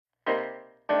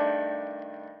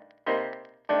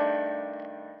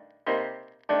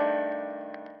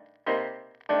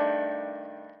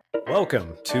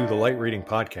Welcome to the Light Reading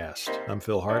Podcast. I'm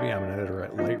Phil Harvey. I'm an editor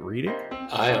at Light Reading.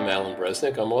 Hi, I'm Alan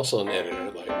Bresnick. I'm also an editor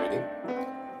at Light Reading.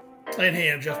 And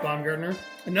hey, I'm Jeff Baumgartner,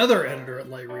 another editor at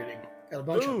Light Reading. Got a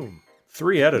bunch Boom. Of them.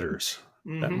 3 editors.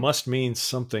 Mm-hmm. That must mean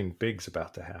something big's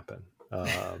about to happen.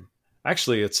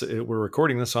 Actually, we're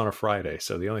recording this on a Friday,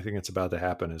 so the only thing that's about to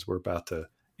happen is we're about to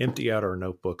empty out our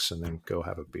notebooks and then go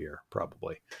have a beer,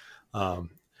 probably.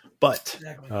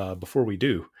 Before we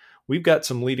do, we've got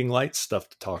some Leading Lights stuff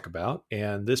to talk about,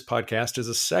 and this podcast is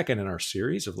a second in our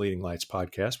series of Leading Lights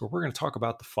podcasts where we're going to talk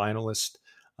about the finalists.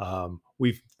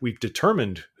 We've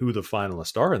determined who the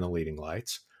finalists are in the Leading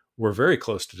Lights. We're very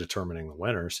close to determining the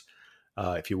winners.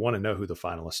 If you want to know who the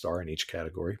finalists are in each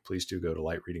category, please do go to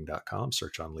lightreading.com,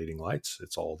 search on Leading Lights.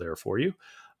 It's all there for you.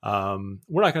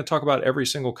 We're not going to talk about every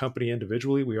single company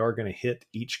individually. We are going to hit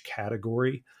each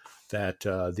category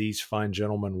that these fine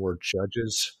gentlemen were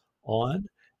judges on,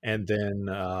 and then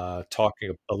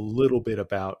talking a little bit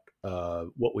about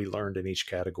what we learned in each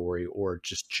category, or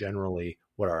just generally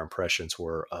what our impressions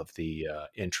were of the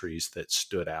entries that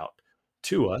stood out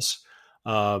to us.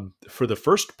 For the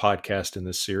first podcast in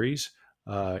this series,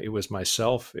 it was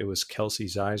myself, it was Kelsey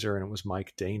Zeiser, and it was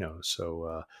Mike Dano.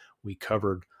 So we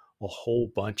covered a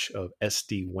whole bunch of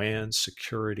SD-WAN,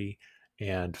 security,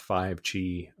 and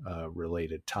 5G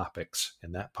related topics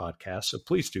in that podcast. So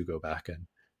please do go back and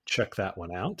check that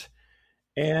one out.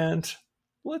 And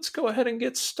let's go ahead and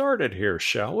get started here,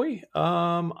 shall we?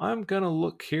 I'm going to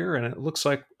look here, and it looks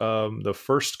like the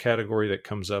first category that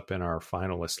comes up in our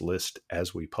finalist list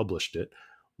as we published it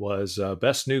was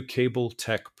Best New Cable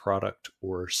Tech Product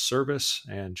or Service,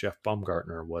 and Jeff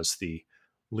Baumgartner was the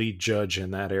lead judge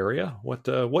in that area.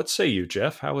 What say you,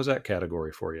 Jeff? How was that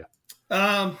category for you?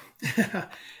 It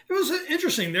was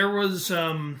interesting. There was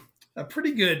a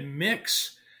pretty good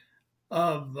mix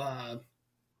of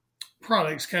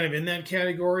products kind of in that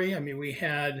category. I mean, we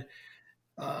had,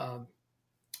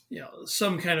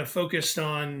 some kind of focused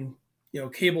on,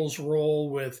 cable's role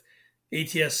with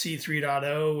ATSC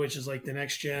 3.0, which is like the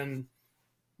next gen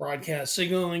broadcast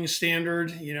signaling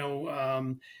standard,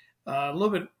 a little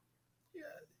bit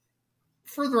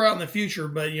further out in the future,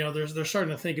 but, they're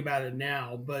starting to think about it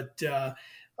now. But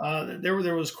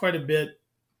there was quite a bit,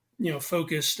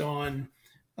 focused on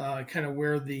kind of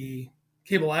where the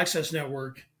cable access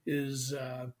network is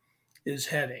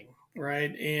heading,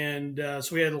 right? And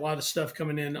so we had a lot of stuff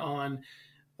coming in on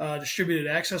distributed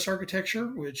access architecture,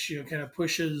 which kind of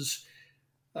pushes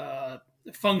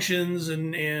functions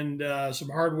and some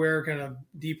hardware kind of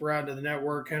deeper out into the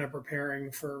network, kind of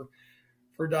preparing for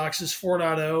DOCSIS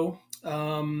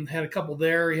 4.0. Had a couple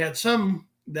there. You had some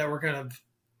that were kind of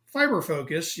fiber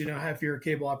focused. If you're a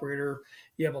cable operator,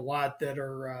 you have a lot that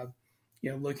are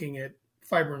looking at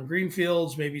fiber and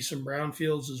greenfields, maybe some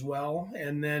brownfields as well.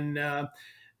 And then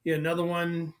another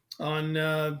one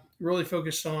on really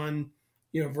focused on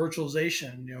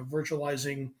virtualization,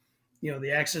 virtualizing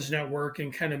the access network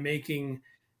and kind of making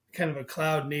kind of a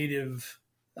cloud native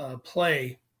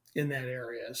play in that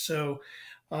area. So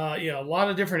a lot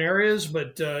of different areas,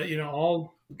 but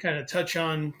all kind of touch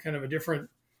on kind of a different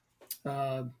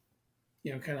hot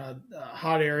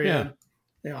area,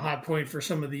 hot point for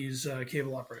some of these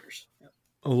cable operators. Yeah.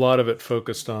 A lot of it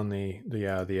focused on the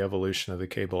evolution of the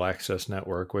cable access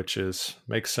network, which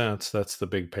makes sense. That's the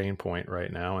big pain point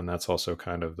right now, and that's also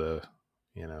kind of the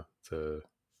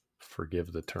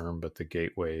forgive the term, but the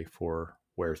gateway for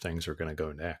where things are going to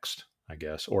go next, I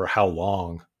guess, or how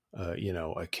long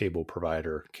a cable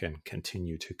provider can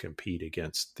continue to compete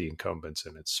against the incumbents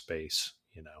in its space,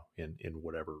 in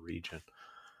whatever region.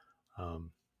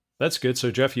 That's good.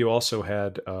 So, Jeff, you also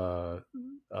had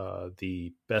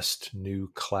the best new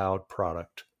cloud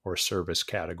product or service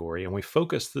category, and we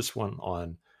focused this one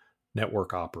on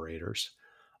network operators.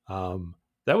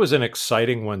 That was an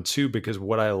exciting one too, because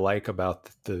what I like about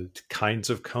the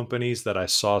kinds of companies that I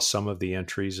saw some of the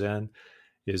entries in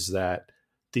is that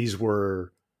these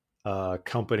were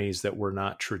companies that were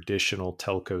not traditional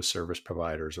telco service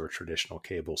providers or traditional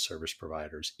cable service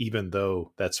providers, even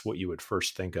though that's what you would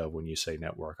first think of when you say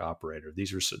network operator.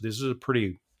 This is a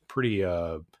pretty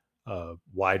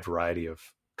wide variety of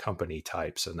company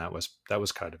types, and that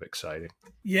was kind of exciting.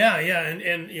 Yeah,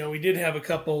 and we did have a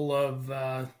couple of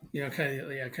kind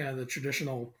of the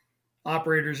traditional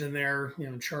operators in there.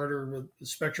 Charter with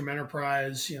Spectrum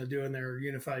Enterprise, doing their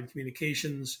unified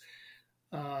communications.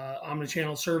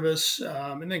 Omnichannel service,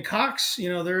 and then Cox.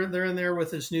 They're in there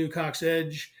with this new Cox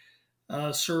Edge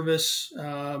service.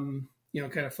 Kind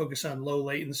of focus on low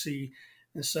latency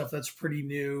and stuff that's pretty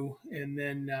new. And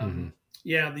then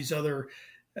these other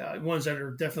ones that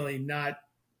are definitely not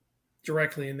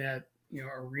directly in that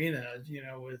arena,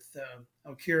 with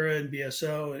Alkira and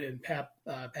BSO and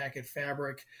Packet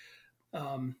Fabric,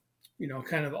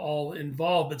 kind of all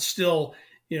involved, but still,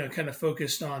 kind of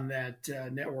focused on that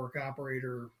network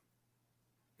operator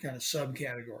kind of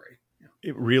subcategory.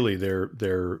 It really,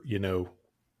 they're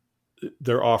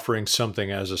offering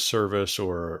something as a service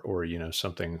or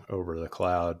something over the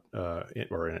cloud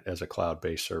or as a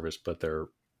cloud-based service, but they're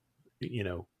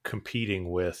competing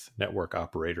with network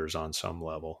operators on some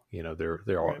level.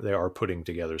 They are putting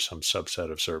together some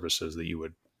subset of services that you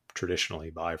would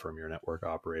traditionally buy from your network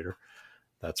operator.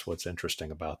 That's what's interesting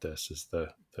about this, is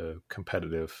the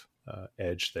competitive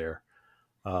edge there.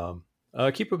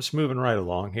 Keep us moving right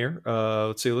along here.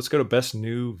 Let's see. Let's go to best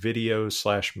new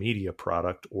video/media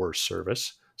product or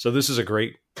service. So this is a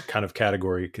great kind of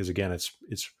category because, again,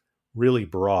 it's really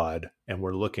broad, and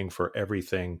we're looking for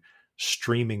everything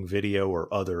streaming video or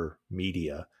other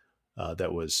media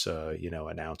that was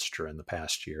announced during the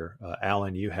past year.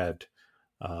 Alan, you had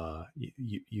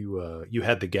you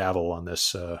had the gavel on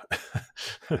this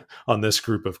on this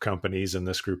group of companies and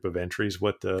this group of entries.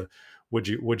 What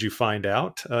would you find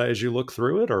out as you look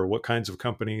through it, or what kinds of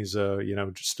companies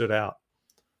stood out?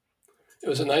 It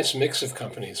was a nice mix of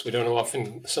companies.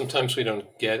 Sometimes we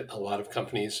don't get a lot of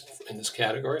companies in this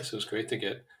category, so it was great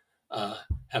to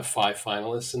have 5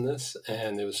 finalists in this,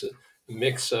 and there was a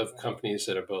mix of companies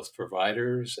that are both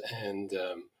providers and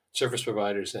service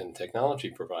providers and technology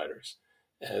providers,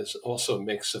 as also a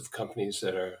mix of companies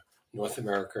that are North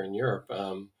America and Europe.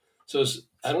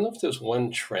 I don't know if there's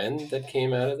one trend that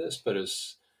came out of this, but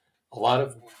it's a lot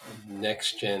of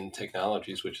next-gen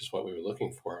technologies, which is what we were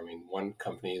looking for. I mean, one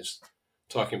company is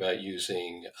talking about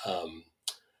using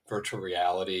virtual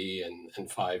reality and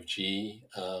 5G.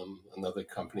 Another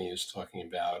company is talking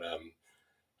about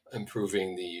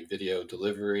improving the video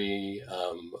delivery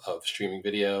of streaming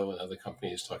video. Another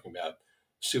company is talking about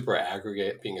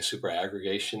being a super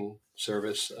aggregation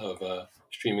service of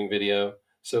streaming video.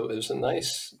 So it was a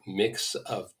nice mix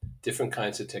of different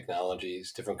kinds of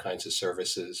technologies, different kinds of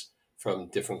services from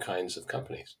different kinds of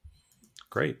companies.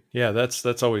 Great. Yeah,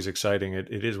 that's always exciting.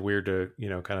 It is weird to,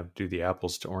 kind of do the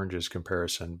apples to oranges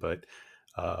comparison, but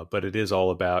it is all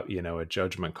about, a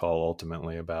judgment call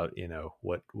ultimately about,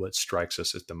 what strikes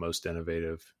us as the most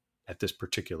innovative at this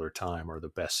particular time, or the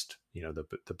best,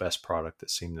 the best product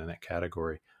that seemed in that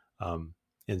category.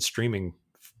 In streaming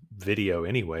video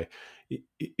anyway,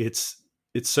 it's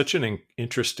such an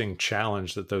interesting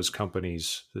challenge that those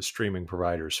companies, the streaming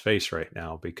providers, face right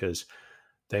now, because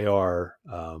they are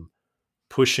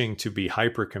pushing to be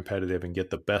hyper competitive and get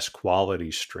the best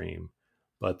quality stream,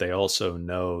 but they also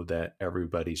know that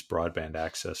everybody's broadband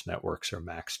access networks are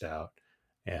maxed out,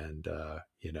 and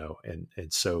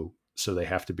so they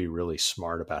have to be really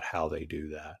smart about how they do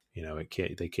that.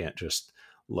 They can't just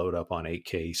load up on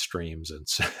 8K streams and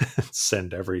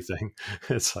send everything.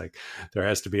 It's like there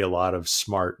has to be a lot of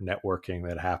smart networking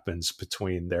that happens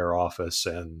between their office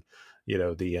and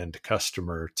the end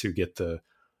customer to get the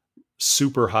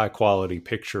super high quality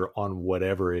picture on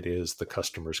whatever it is the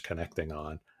customer's connecting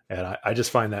on. And I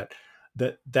just find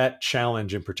that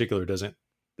challenge in particular doesn't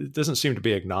seem to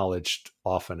be acknowledged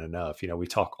often enough. We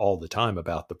talk all the time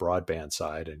about the broadband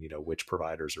side and which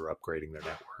providers are upgrading their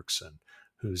networks and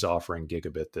who's offering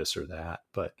gigabit this or that,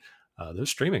 but those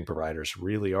streaming providers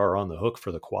really are on the hook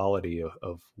for the quality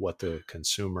of what the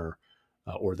consumer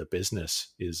or the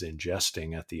business is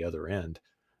ingesting at the other end.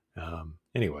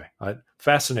 Anyway,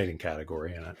 fascinating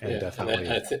category, and definitely.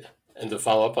 And to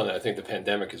follow up on that, I think the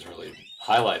pandemic has really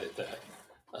highlighted that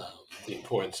the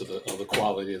importance of the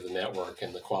quality of the network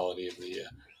and the quality of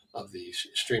the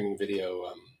streaming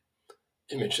video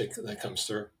image that comes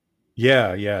through.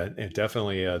 Yeah, and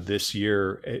definitely this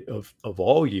year of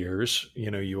all years,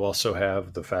 you also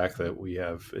have the fact that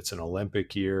it's an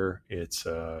Olympic year. It's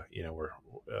we're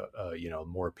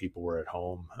more people were at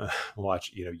home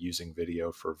using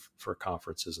video for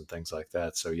conferences and things like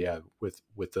that. So yeah,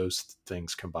 with those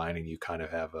things combining, you kind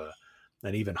of have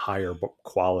an even higher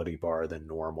quality bar than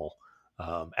normal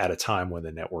at a time when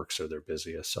the networks are their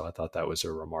busiest. So I thought that was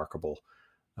a remarkable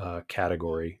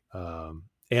category.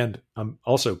 And I'm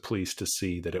also pleased to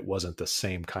see that it wasn't the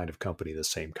same kind of company, the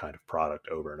same kind of product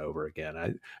over and over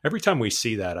again. Every time we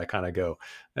see that, I kind of go,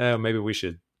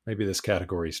 maybe this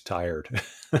category's tired.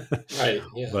 Right.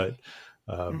 Yeah.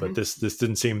 But this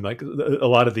didn't seem like a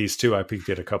lot of these too. I peeked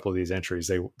at a couple of these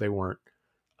entries. They weren't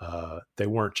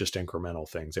just incremental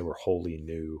things. They were wholly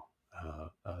new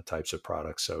types of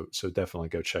products. So definitely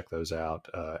go check those out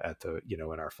at the, in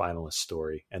our finalist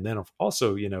story. And then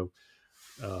also,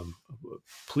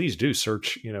 please do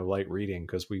search, Light Reading,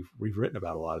 because we've written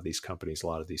about a lot of these companies, a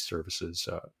lot of these services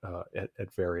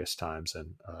at various times,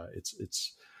 and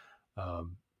it's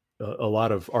a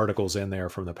lot of articles in there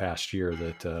from the past year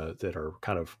that are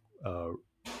kind of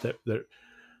that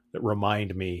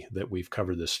remind me that we've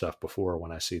covered this stuff before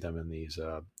when I see them in these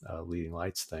Leading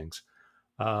Lights things.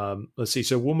 Let's see.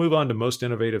 So we'll move on to most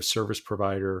innovative service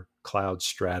provider cloud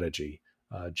strategy.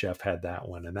 Jeff had that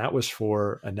one, and that was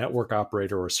for a network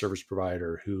operator or a service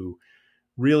provider who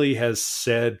really has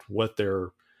said what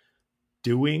they're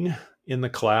doing in the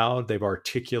cloud. They've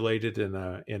articulated in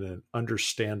an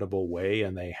understandable way,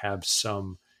 and they have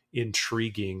some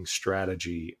intriguing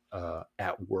strategy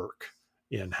at work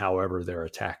in however they're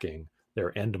attacking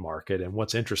their end market. And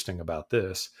what's interesting about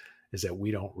this is that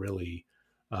we don't really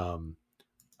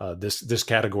this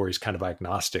category is kind of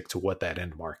agnostic to what that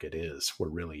end market is. We're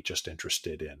really just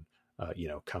interested in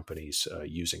companies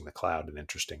using the cloud in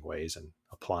interesting ways and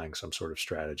applying some sort of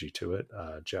strategy to it.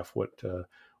 Jeff,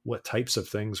 what types of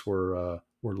things were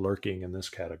lurking in this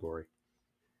category?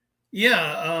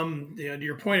 Yeah, to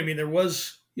your point, I mean, there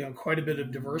was quite a bit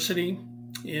of diversity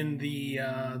in the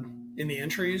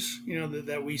entries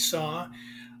that we saw.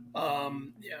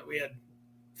 We had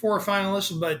 4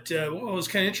 finalists, but what was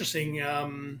kind of interesting,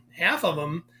 half of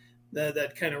them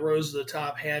that kind of rose to the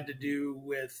top had to do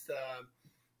with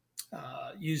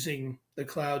using the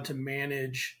cloud to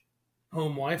manage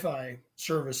home Wi-Fi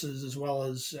services as well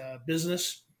as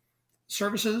business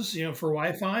services, for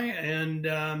Wi-Fi. And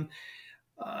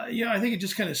I think it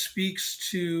just kind of speaks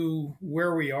to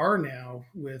where we are now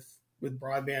with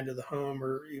broadband to the home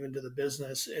or even to the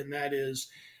business, and that is,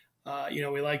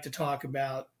 we like to talk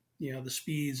about the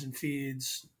speeds and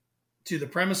feeds to the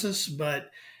premises,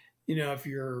 but if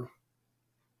your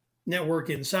network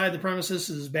inside the premises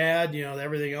is bad,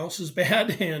 everything else is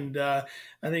bad. And I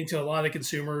think to a lot of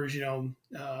consumers,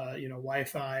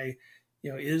 Wi-Fi,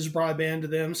 is broadband to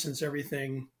them, since a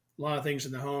lot of things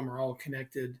in the home are all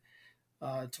connected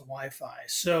to Wi-Fi.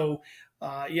 So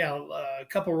a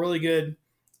couple really good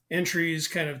entries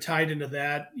kind of tied into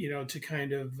that, to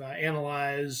kind of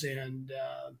analyze and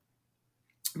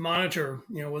monitor,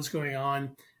 what's going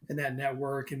on in that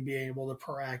network and being able to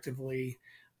proactively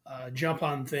jump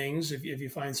on things if you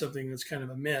find something that's kind of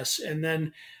amiss. And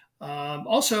then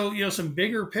also, some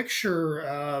bigger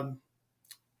picture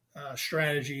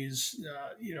strategies,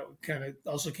 kind of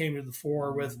also came to the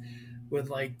fore with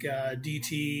like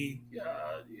DT,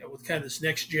 with kind of this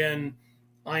next gen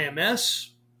IMS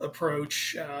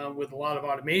approach with a lot of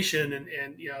automation. And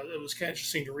it was kind of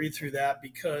interesting to read through that,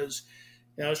 because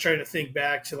I was trying to think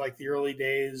back to like the early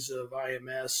days of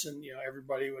IMS, and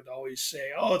everybody would always say,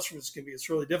 "Oh, it's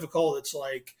really difficult. It's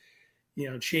like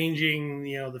changing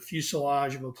the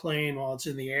fuselage of a plane while it's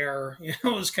in the air."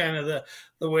 Was kind of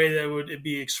the way that would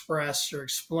be expressed or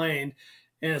explained.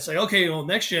 And it's like, okay, well,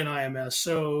 next gen IMS.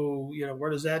 So where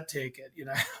does that take it?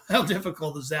 How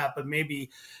difficult is that? But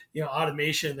maybe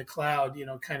automation in the cloud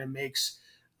kind of makes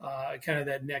kind of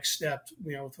that next step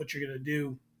with what you're going to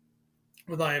do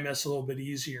with IMS a little bit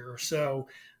easier. So,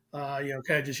 kind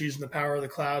of just using the power of the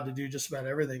cloud to do just about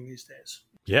everything these days.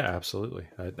 Yeah, absolutely.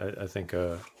 I think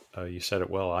you said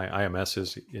it well.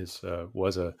 IMS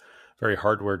was a very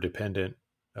hardware dependent,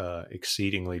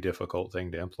 exceedingly difficult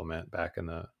thing to implement back in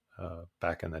the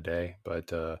day.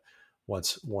 But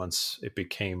once it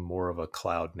became more of a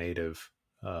cloud native,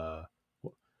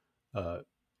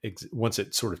 once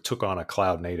it sort of took on a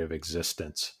cloud native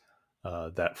existence,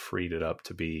 that freed it up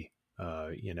to be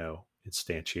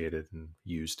instantiated and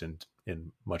used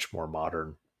in much more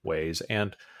modern ways.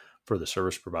 And for the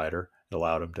service provider, it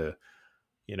allowed them to,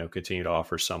 continue to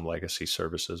offer some legacy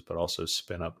services, but also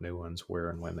spin up new ones where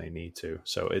and when they need to.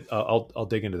 So I'll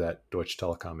dig into that Deutsche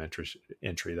Telekom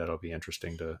entry. That'll be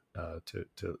interesting to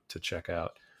check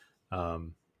out,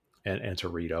 and to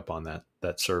read up on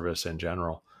that service in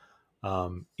general.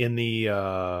 In the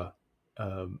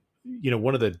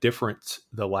one of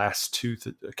the last two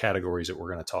categories that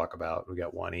we're going to talk about, we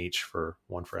got one for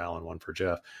Alan, one for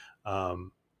Jeff.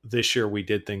 This year we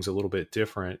did things a little bit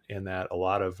different in that a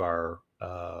lot of our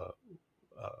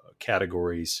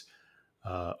categories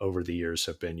over the years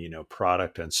have been,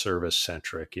 product and service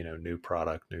centric, new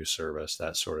product, new service,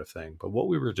 that sort of thing. But what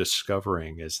we were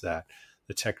discovering is that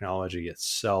the technology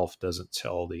itself doesn't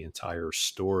tell the entire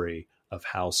story of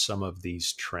how some of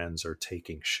these trends are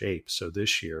taking shape. So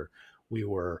this year we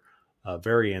were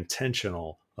very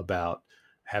intentional about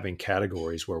having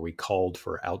categories where we called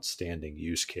for outstanding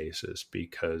use cases,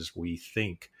 because we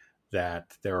think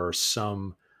that there are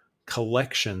some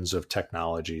collections of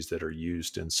technologies that are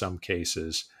used in some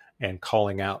cases and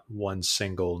calling out one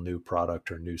single new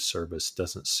product or new service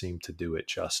doesn't seem to do it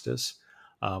justice.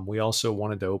 We also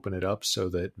wanted to open it up so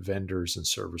that vendors and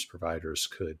service providers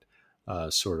could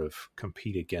sort of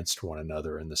compete against one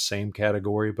another in the same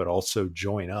category, but also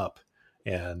join up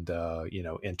and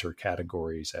enter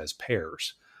categories as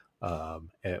pairs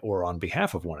or on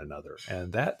behalf of one another,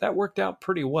 and that worked out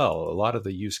pretty well. A lot of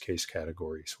the use case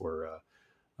categories were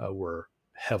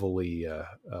heavily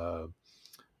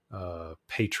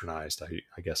patronized,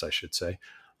 I guess I should say.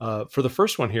 For the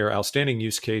first one here, outstanding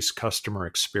use case customer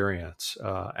experience.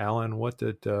 Alan, what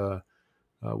did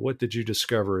you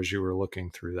discover as you were looking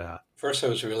through that? First, I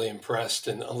was really impressed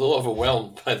and a little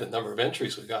overwhelmed by the number of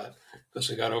entries we got, because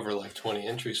we got over like 20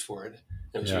 entries for it.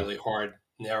 It was really hard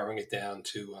narrowing it down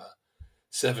to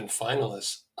 7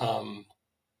 finalists.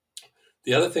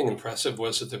 The other thing impressive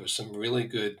was that there was some really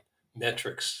good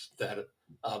metrics that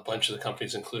a bunch of the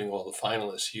companies, including all the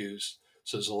finalists, used.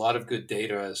 So there's a lot of good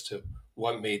data as to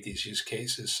what made these use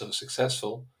cases so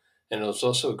successful. And it was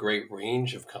also a great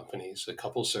range of companies, a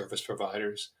couple service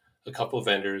providers, a couple of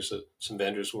vendors, some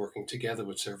vendors working together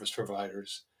with service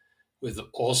providers with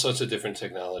all sorts of different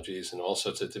technologies and all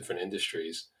sorts of different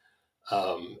industries,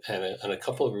 and a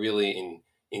couple of really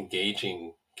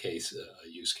engaging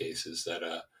use cases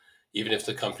that even if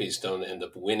the companies don't end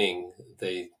up winning,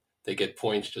 they get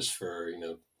points just for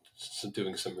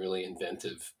doing some really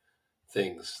inventive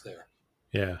things there.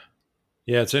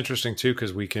 Yeah, it's interesting too,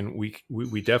 because we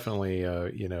definitely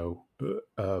I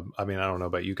mean, I don't know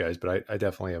about you guys, but I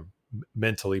definitely have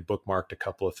mentally bookmarked a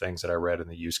couple of things that I read in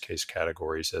the use case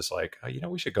categories as like,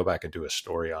 we should go back and do a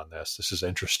story on this. This is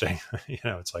interesting.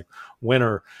 It's like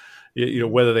winner,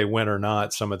 whether they win or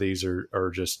not, some of these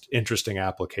are just interesting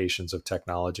applications of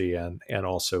technology and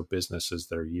also businesses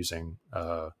that are using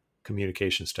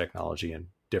communications technology in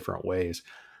different ways.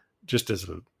 Just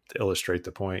to illustrate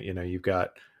the point, you've got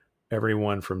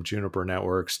everyone from Juniper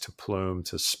Networks to Plume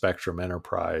to Spectrum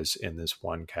Enterprise in this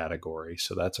one category.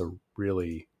 So that's a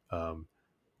really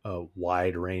a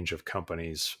wide range of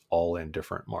companies, all in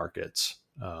different markets,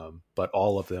 but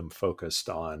all of them focused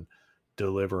on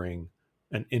delivering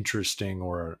an interesting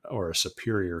or a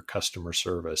superior customer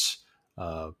service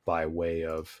by way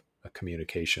of a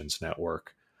communications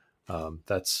network.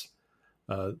 That's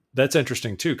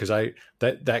interesting too, because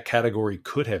that category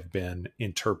could have been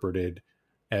interpreted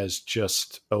as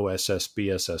just OSS,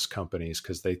 BSS companies,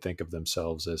 because they think of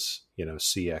themselves as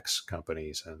CX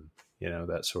companies and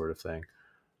that sort of thing.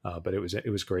 But it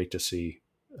was great to see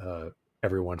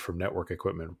everyone from network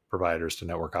equipment providers to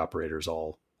network operators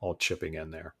all chipping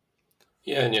in there.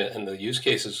 Yeah, and the use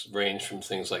cases range from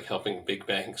things like helping big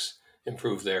banks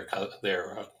improve their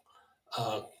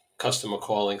customer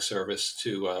calling service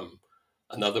to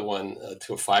another one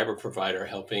to a fiber provider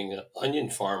helping onion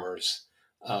farmers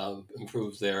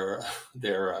improve their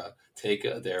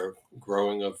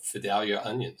growing of Fidalia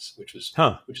onions, which is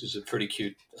a pretty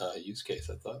cute use case,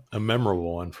 I thought. A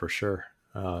memorable one for sure.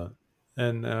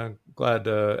 And glad,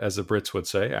 as the Brits would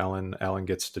say, Alan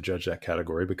gets to judge that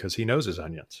category because he knows his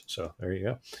onions. So there you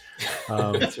go.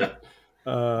 That's right.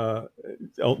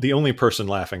 The only person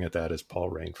laughing at that is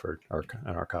Paul Rainford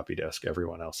on our copy desk.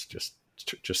 Everyone else just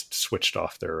switched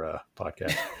off their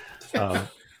podcast.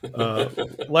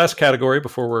 Last category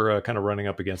before we're kind of running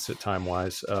up against it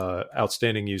time-wise,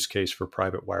 outstanding use case for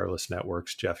private wireless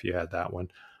networks. Jeff, you had that one.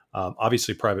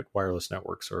 Obviously, private wireless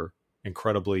networks are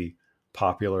incredibly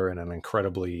popular and an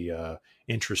incredibly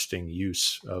interesting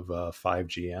use of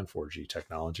 5G and 4G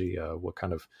technology. What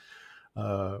kind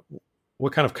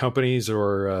of companies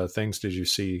or things did you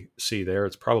see there?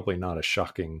 It's probably not a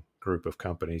shocking group of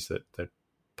companies that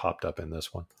popped up in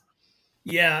this one.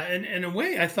 Yeah, and in a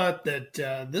way, I thought that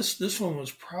this one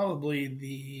was probably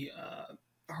the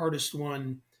hardest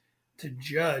one to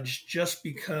judge, just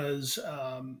because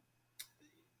a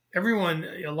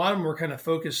lot of them were kind of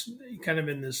focused, kind of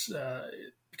in this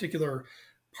particular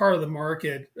part of the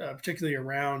market, particularly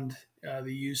around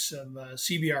the use of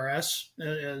CBRS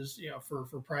as for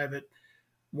private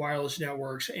wireless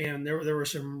networks, and there were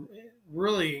some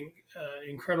really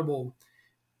incredible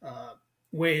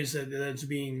ways that it's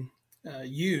being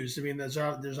used. I mean, there's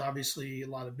obviously a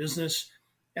lot of business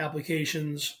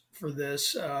applications for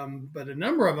this, but a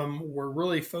number of them were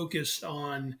really focused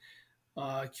on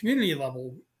community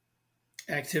level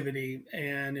activity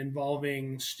and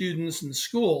involving students and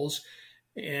schools,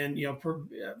 and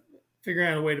figuring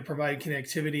out a way to provide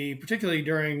connectivity, particularly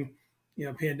during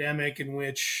pandemic, in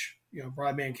which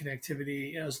broadband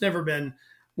connectivity has never been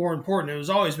more important. It has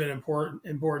always been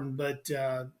important, but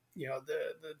the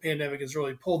pandemic has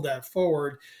really pulled that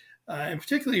forward, and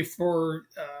particularly for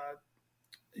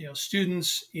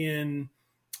students in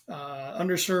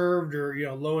underserved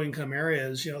or low income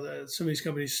areas, some of these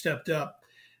companies stepped up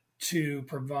to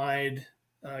provide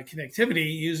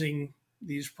connectivity using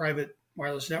these private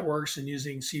wireless networks and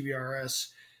using CBRS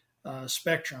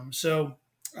spectrum. So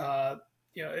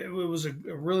it was a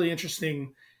really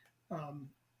interesting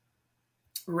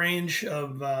range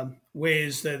of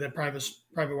ways that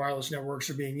private wireless networks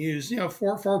are being used,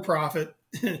 for profit,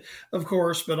 of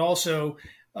course, but also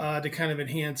to kind of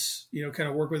enhance, kind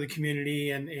of work with the community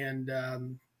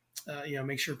and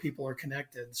make sure people are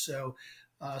connected. So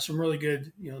some really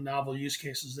good, novel use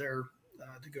cases there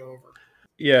to go over.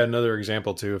 Yeah, another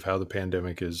example too of how the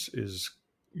pandemic is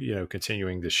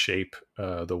continuing to shape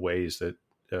the ways that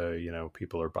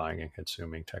people are buying and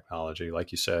consuming technology.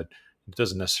 Like you said, it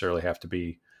doesn't necessarily have to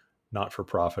be not for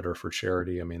profit or for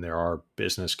charity. I mean, there are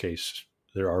business cases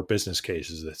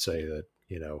that say that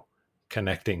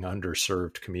connecting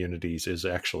underserved communities is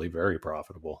actually very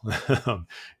profitable.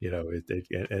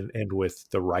 And with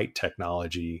the right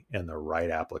technology and the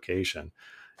right application,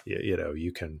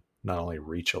 you can not only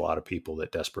reach a lot of people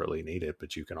that desperately need it,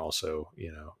 but you can also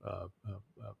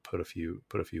put a few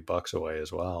bucks away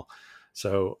as well.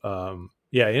 So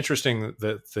interesting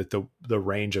that the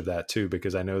range of that too,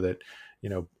 because I know that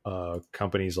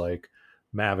companies like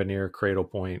Mavenir,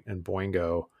 Cradlepoint, and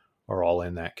Boingo are all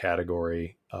in that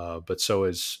category, but so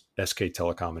is SK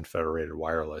Telecom and Federated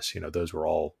Wireless. Those were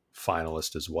all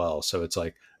finalists as well. So it's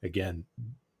like, again,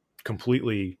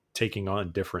 completely taking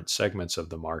on different segments of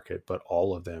the market, but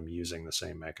all of them using the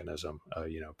same mechanism,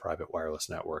 private wireless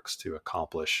networks to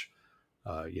accomplish,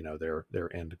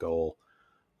 their end goal.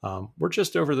 We're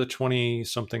just over the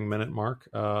 20-something minute mark.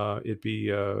 It'd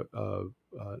be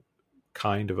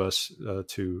kind of us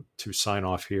to sign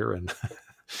off here and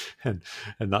and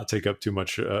not take up too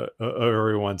much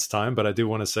everyone's time. But I do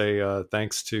want to say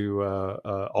thanks to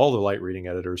all the light reading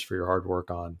editors for your hard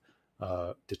work on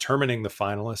determining the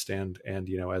finalist and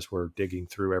as we're digging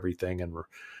through everything and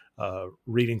we're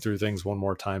reading through things one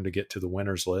more time to get to the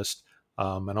winners list.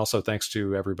 And also thanks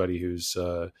to everybody who's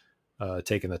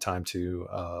taken the time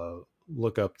to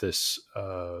look up this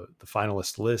the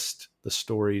finalist list, the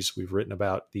stories we've written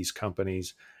about these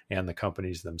companies and the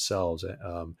companies themselves.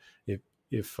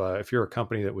 If you're a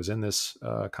company that was in this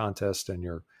contest and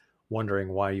you're wondering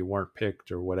why you weren't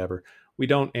picked or whatever, we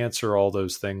don't answer all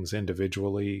those things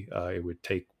individually. It would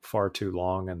take far too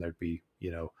long, and there'd be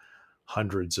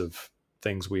hundreds of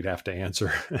things we'd have to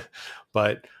answer.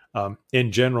 But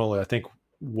in general, I think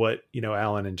what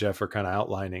Alan and Jeff are kind of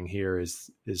outlining here is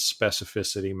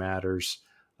specificity matters,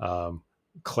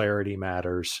 clarity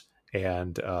matters,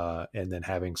 and then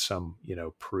having some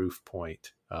proof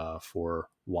point for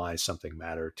why something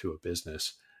mattered to a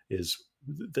business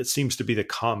that seems to be the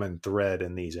common thread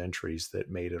in these entries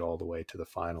that made it all the way to the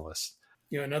finalists.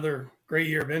 Another great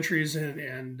year of entries,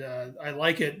 and I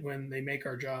like it when they make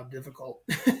our job difficult.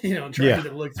 Trying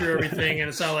to look through everything, and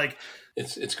it's not like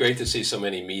it's great to see so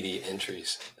many meaty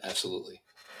entries. Absolutely.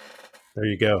 There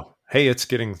you go. Hey, it's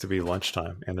getting to be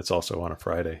lunchtime, and it's also on a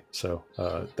Friday, so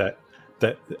that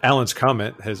Alan's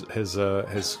comment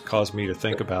has caused me to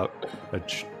think about a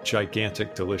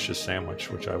gigantic, delicious sandwich,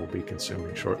 which I will be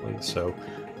consuming shortly. So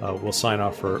we'll sign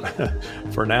off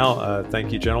for now.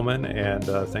 Thank you, gentlemen, and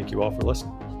thank you all for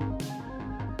listening.